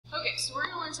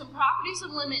learn some properties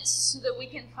of limits so that we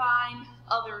can find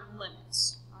other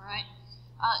limits, all right?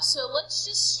 So let's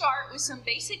just start with some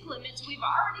basic limits. We've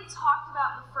already talked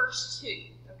about the first two,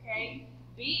 okay?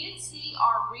 B and C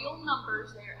are real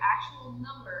numbers. They're actual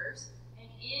numbers, and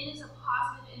n is a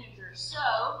positive integer. So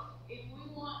if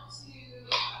we want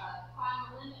to find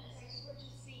the limit as x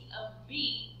approaches c of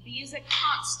b, b is a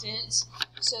constant,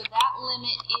 so that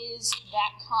limit is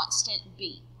that constant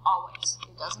b, always.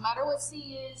 It doesn't matter what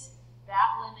c is, that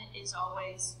limit is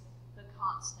always the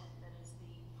constant that is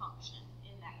the function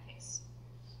in that case.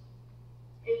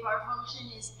 If our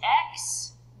function is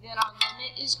x, then our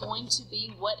limit is going to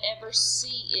be whatever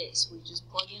c is. We just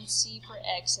plug in c for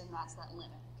x, and that's that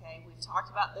limit, okay? We've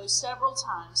talked about those several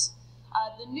times.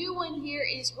 The new one here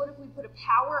is, what if we put a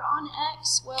power on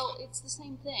x? Well, it's the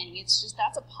same thing. It's just,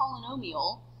 that's a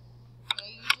polynomial.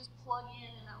 Okay, you just plug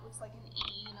in, and that looks like an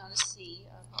e, not a c.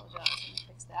 I apologize, let me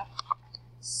fix that.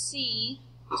 C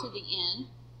to the n,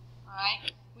 all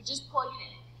right? We just plug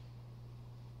it in.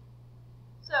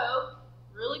 So,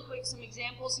 really quick, some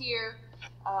examples here.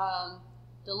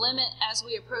 The limit as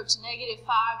we approach negative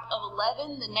 5 of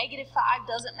 11, the negative 5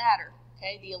 doesn't matter.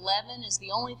 Okay, the 11 is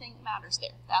the only thing that matters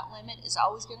there. That limit is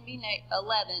always going to be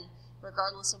 11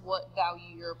 regardless of what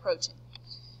value you're approaching.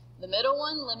 The middle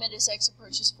one, limit as x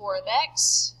approaches 4 of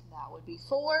x, that would be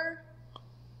 4.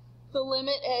 The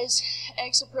limit as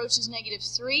x approaches negative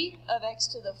 3 of x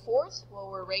to the 4th,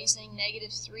 well, we're raising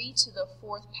negative 3 to the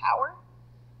 4th power.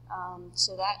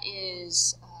 So that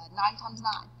is 9 times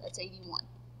 9, that's 81.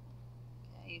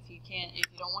 Okay, if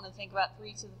you don't want to think about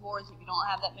 3 to the 4th, if you don't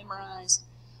have that memorized,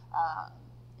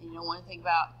 and you don't want to think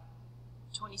about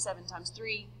 27 times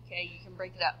 3, okay, you can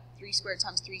break it up. 3 squared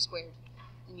times 3 squared,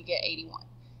 and you get 81.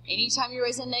 Anytime you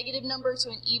raise a negative number to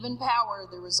an even power,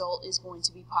 the result is going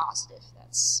to be positive.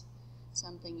 That's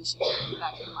something you should keep in the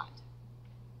back of your mind.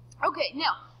 Okay,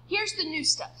 now, here's the new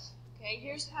stuff. Okay,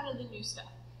 here's kind of the new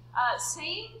stuff.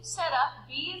 Same setup,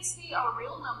 b and c are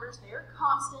real numbers, they're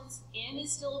constants, n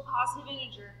is still a positive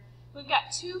integer. We've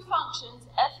got two functions,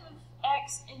 f of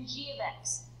x and g of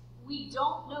x. We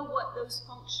don't know what those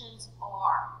functions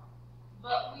are,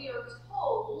 but we are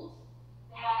told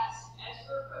that as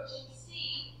we're approaching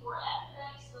c, for f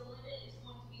of x, the limit is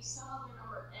going to be some other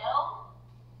number L,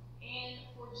 and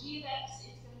for g of x,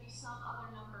 it's going to be some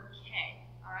other number K.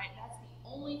 All right, that's the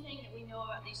only thing that we know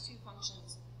about these two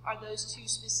functions, are those two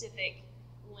specific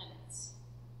limits.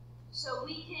 So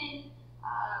we can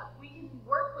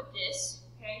work with this,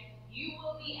 okay? You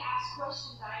will be asked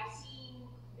questions. I've seen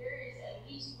there is at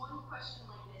least one question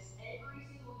like this every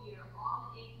single year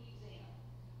on the AP exam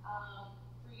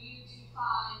for you to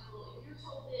find, well, if you're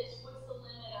told this, what's the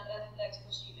limit of f of x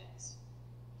plus g of x?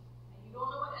 And you don't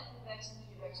know what f of x and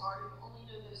g of x are, you only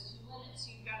know those two limits,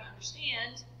 so you've got to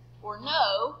understand or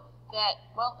know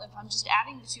that, well, if I'm just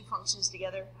adding the two functions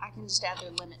together, I can just add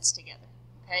their limits together,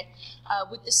 okay?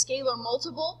 With the scalar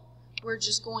multiple, we're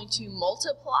just going to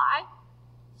multiply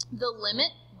the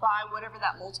limit by whatever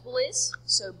that multiple is.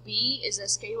 So b is a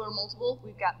scalar multiple.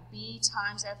 We've got b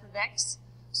times f of x,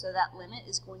 so that limit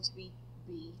is going to be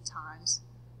b times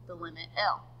the limit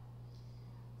L.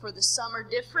 For the sum or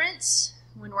difference,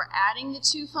 when we're adding the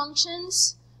two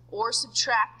functions or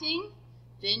subtracting,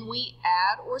 then we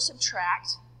add or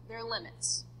subtract their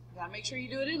limits. You gotta make sure you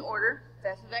do it in order. If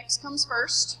f of x comes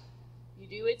first, you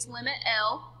do its limit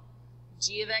L,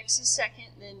 g of x is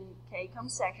second, then k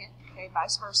comes second, okay,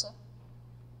 vice versa.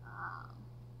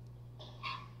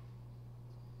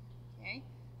 Okay,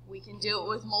 we can do it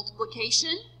with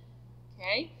multiplication,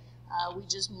 okay. We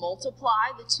just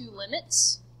multiply the two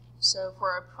limits. So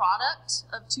for a product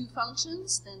of two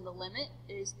functions, then the limit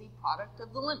is the product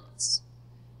of the limits.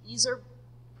 These are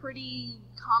pretty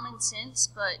common sense,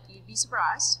 but you'd be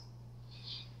surprised.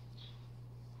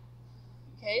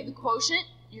 Okay, the quotient,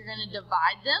 you're going to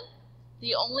divide them.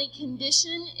 The only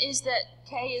condition is that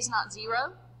k is not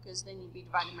 0, because then you'd be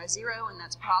dividing by 0, and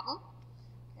that's a problem.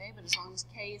 Okay, but as long as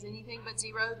k is anything but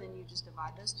 0, then you just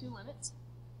divide those two limits.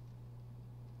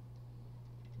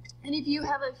 And if you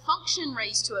have a function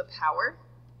raised to a power,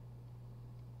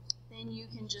 then you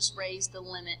can just raise the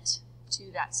limit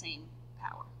to that same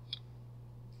power.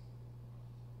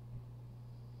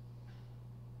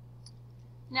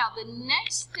 Now, the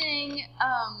next thing,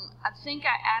 I think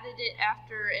I added it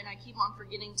after, and I keep on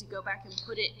forgetting to go back and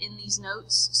put it in these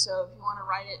notes. So if you want to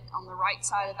write it on the right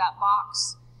side of that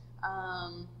box,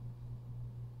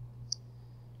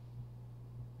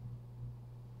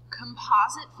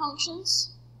 composite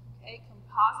functions. Okay,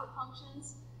 composite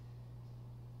functions.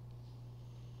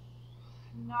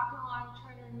 I'm not going to lie, I'm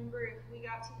trying to remember if we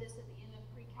got to this at the end of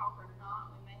pre-calc or not.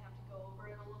 We may have to go over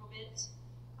it a little bit.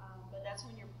 But That's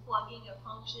when you're plugging a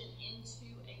function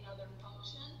into another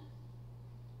function.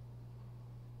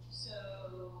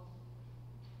 So,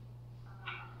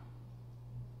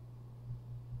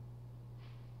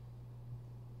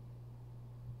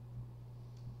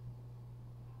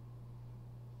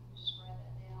 just write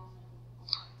that down and I'll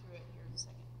talk through it here in a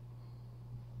second.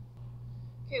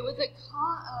 Okay, with a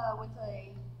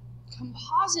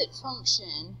composite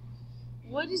function,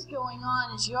 what is going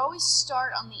on is you always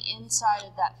start on the inside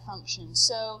of that function.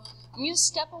 So I'm going to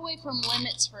step away from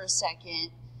limits for a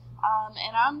second,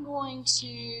 and I'm going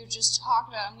to just talk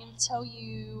about, I'm going to tell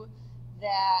you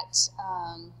that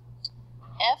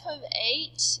f of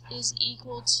 8 is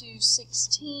equal to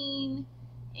 16,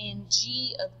 and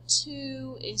g of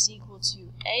 2 is equal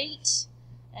to 8.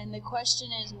 And the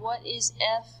question is, what is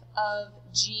f of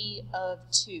g of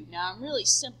 2? Now, I'm really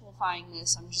simplifying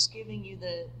this. I'm just giving you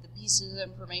the pieces of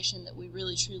information that we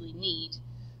really truly need.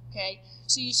 Okay,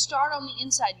 so you start on the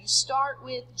inside. You start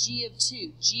with g of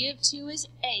 2. G of 2 is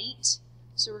 8,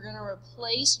 so we're going to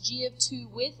replace g of 2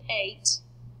 with 8.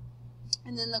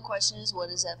 And then the question is, what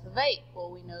is f of 8? Well,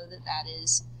 we know that that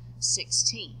is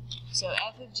 16. So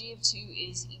f of g of 2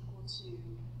 is equal to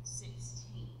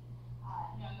 16.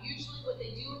 Now, usually what they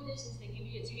do with this is they give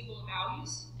you a table of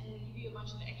values, and they give you a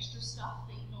bunch of extra stuff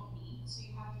that you don't need. So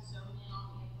you have to zone in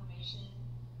on the information,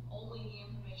 only the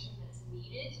information that's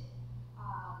needed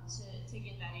to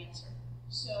get that answer.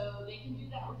 So they can do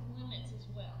that with limits as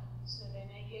well. So they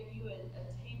may give you a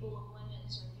table of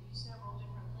limits or give you several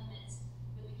different limits.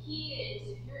 But the key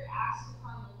is, if you're asked to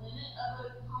find the limit of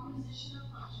a composition of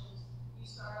functions, you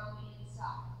start on the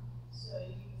inside. So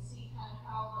you can see kind of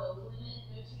how the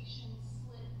limit notation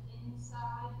slipped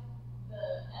inside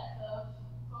the f of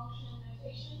function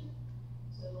notation.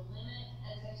 So the limit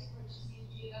as x approaches c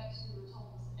of g of x, we were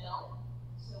told was L.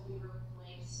 So we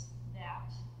replace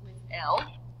that with L.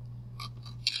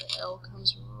 The L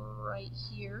comes right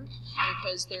here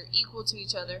because they're equal to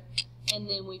each other. And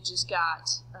then we've just got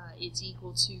it's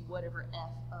equal to whatever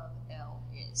f of L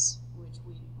is, which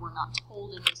we were not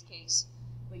told in this case,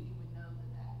 but you would know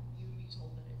that you would be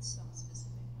told that it's some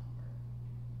specific number.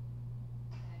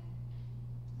 Okay,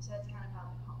 so that's kind of how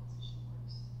the composition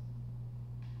works.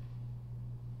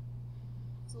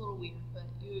 It's a little weird, but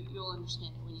you'll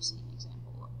understand it when you see an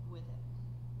example with it.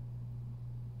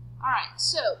 All right,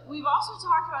 so we've also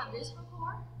talked about this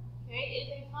before. Okay,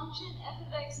 if a function f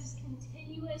of x is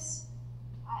continuous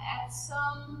at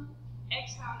some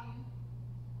x value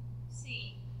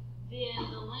c,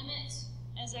 then the limit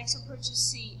as x approaches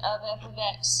c of f of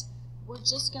x, we're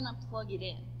just going to plug it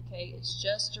in. Okay, it's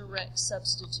just direct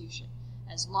substitution.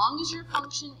 As long as your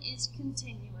function is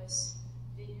continuous,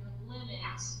 then your limit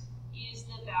is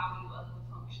the value of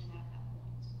the function at that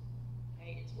point.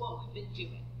 Okay, it's what we've been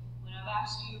doing. When I've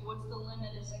asked you what's the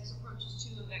limit as x approaches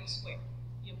 2 of x squared,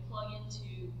 you plug in 2,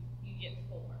 you get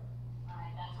 4.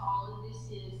 Alright, that's all of this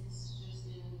is. This is just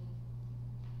in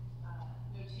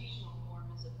notational form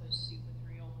as opposed to with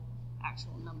real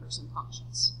actual numbers and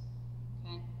functions.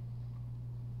 Okay?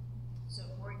 So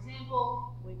for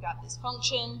example, we've got this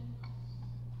function.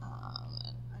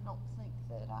 I don't think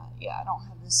that I don't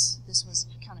have this. This was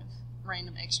kind of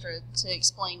random extra to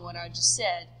explain what I just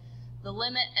said. The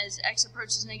limit as x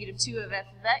approaches negative 2 of f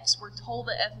of x, we're told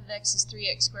that f of x is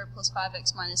 3x squared plus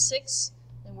 5x minus 6,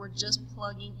 and we're just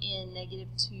plugging in negative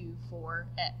 2 for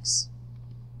x.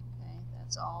 Okay,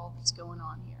 that's all that's going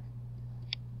on here.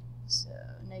 So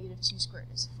negative 2 squared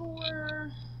is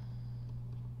 4.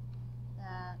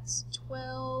 That's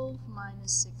 12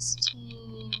 minus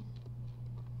 16.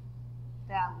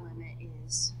 That limit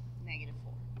is negative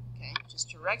 4. Okay, just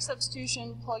direct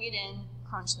substitution, plug it in,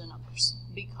 crunch the numbers.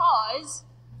 Because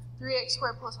 3x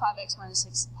squared plus 5x minus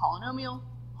 6 is a polynomial.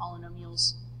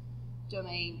 Polynomials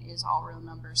domain is all real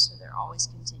numbers, so they're always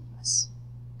continuous.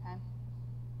 Okay?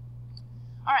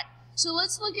 All right, so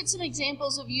let's look at some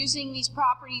examples of using these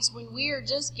properties when we are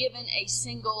just given a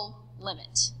single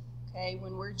limit. Okay,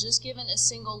 when we're just given a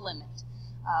single limit.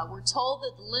 We're told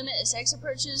that the limit as x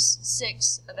approaches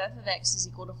 6 of f of x is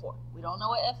equal to 4. We don't know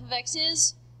what f of x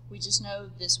is. We just know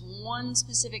this one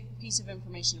specific piece of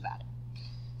information about it.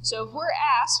 So if we're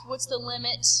asked what's the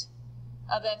limit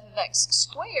of f of x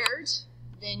squared,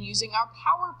 then using our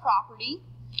power property,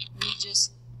 we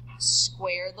just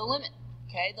square the limit.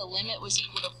 Okay, the limit was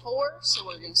equal to 4, so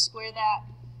we're going to square that.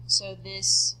 So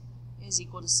this is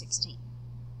equal to 16.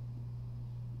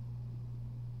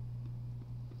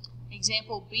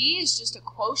 Example B is just a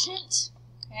quotient.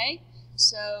 Okay,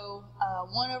 so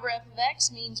 1 over f of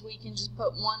x means we can just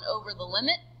put 1 over the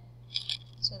limit.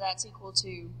 So that's equal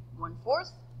to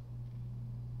 1/4.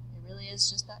 It really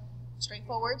is just that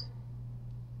straightforward.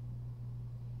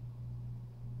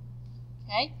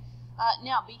 Okay?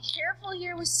 Now, be careful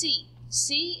here with c.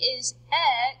 c is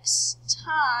x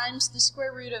times the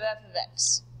square root of f of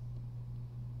x.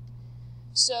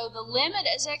 So the limit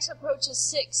as x approaches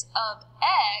 6 of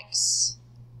x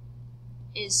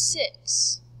is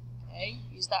 6. Okay?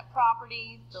 Use that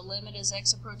property. The limit as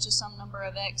x approaches some number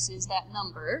of x is that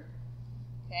number.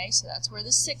 Okay? So that's where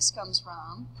the 6 comes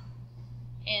from.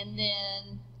 And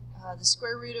then the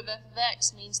square root of f of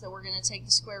x means that we're going to take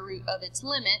the square root of its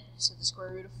limit, so the square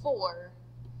root of 4.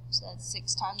 So that's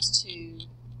 6 times 2.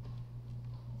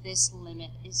 This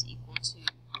limit is equal to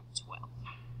 12.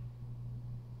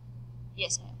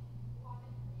 Yes, ma'am.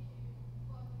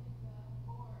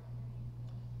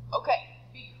 Okay,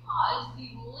 because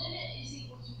the limit is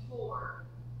equal to 4,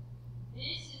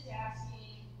 this is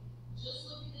asking, just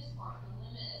look at this part, the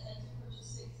limit as x approaches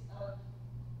 6 of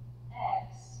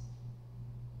x,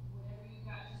 whenever you've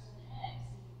got just an x,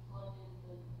 and you plug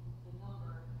in the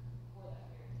number for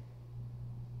that variable.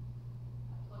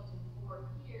 I plugged in 4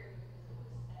 here because it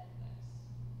was f of x.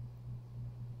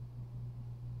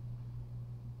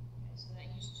 Okay, so that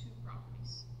used two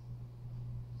properties.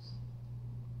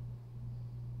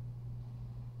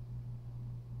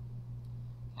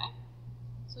 Okay,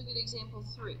 let's look at example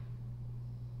 3.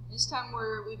 This time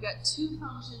we've got two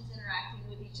functions interacting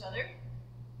with each other.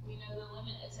 We know the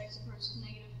limit as x approaches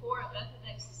 -4 of f of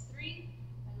x is 3,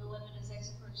 and the limit as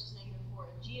x approaches -4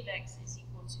 of g of x is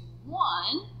equal to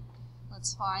 1.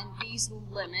 Let's find these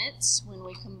limits. When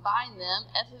we combine them,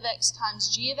 f of x times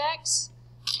g of x,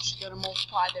 we're just going to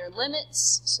multiply their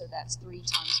limits. So that's 3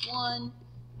 times 1,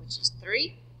 which is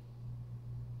 3.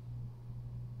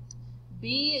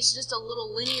 B is just a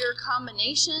little linear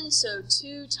combination, so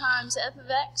 2 times f of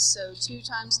x, so 2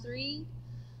 times 3,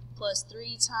 plus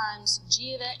 3 times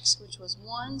g of x, which was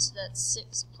 1, so that's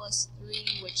 6 plus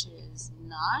 3, which is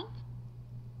 9.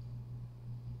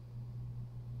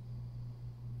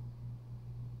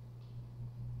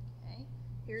 Okay,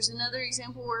 here's another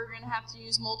example where we're going to have to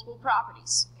use multiple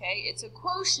properties. Okay, it's a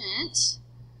quotient,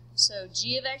 so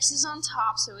g of x is on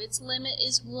top, so its limit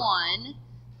is 1.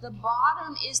 The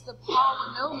bottom is the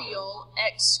polynomial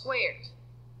x squared.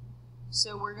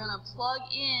 So we're going to plug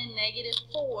in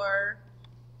 -4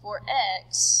 for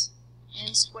x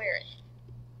and square it.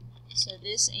 So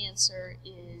this answer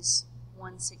is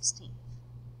 1/16.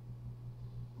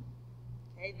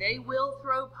 Okay, they will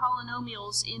throw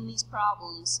polynomials in these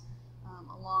problems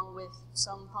along with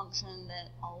some function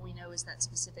that all we know is that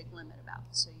specific limit about.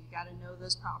 So you got to know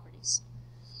those properties.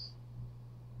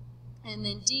 And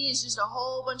then D is just a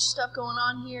whole bunch of stuff going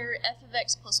on here. F of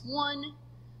x plus 1.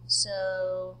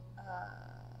 So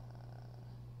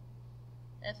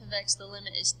f of x, the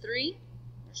limit is 3.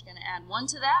 We're just going to add 1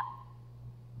 to that.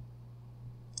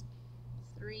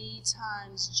 3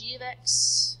 times g of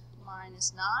x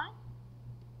minus 9.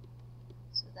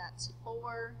 So that's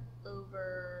 4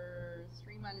 over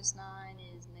 3 minus 9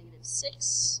 is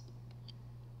 -6.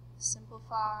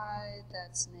 Simplified,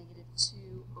 that's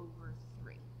 -2 over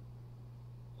 3.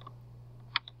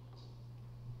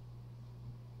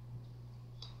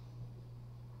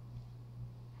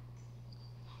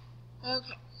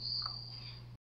 Okay.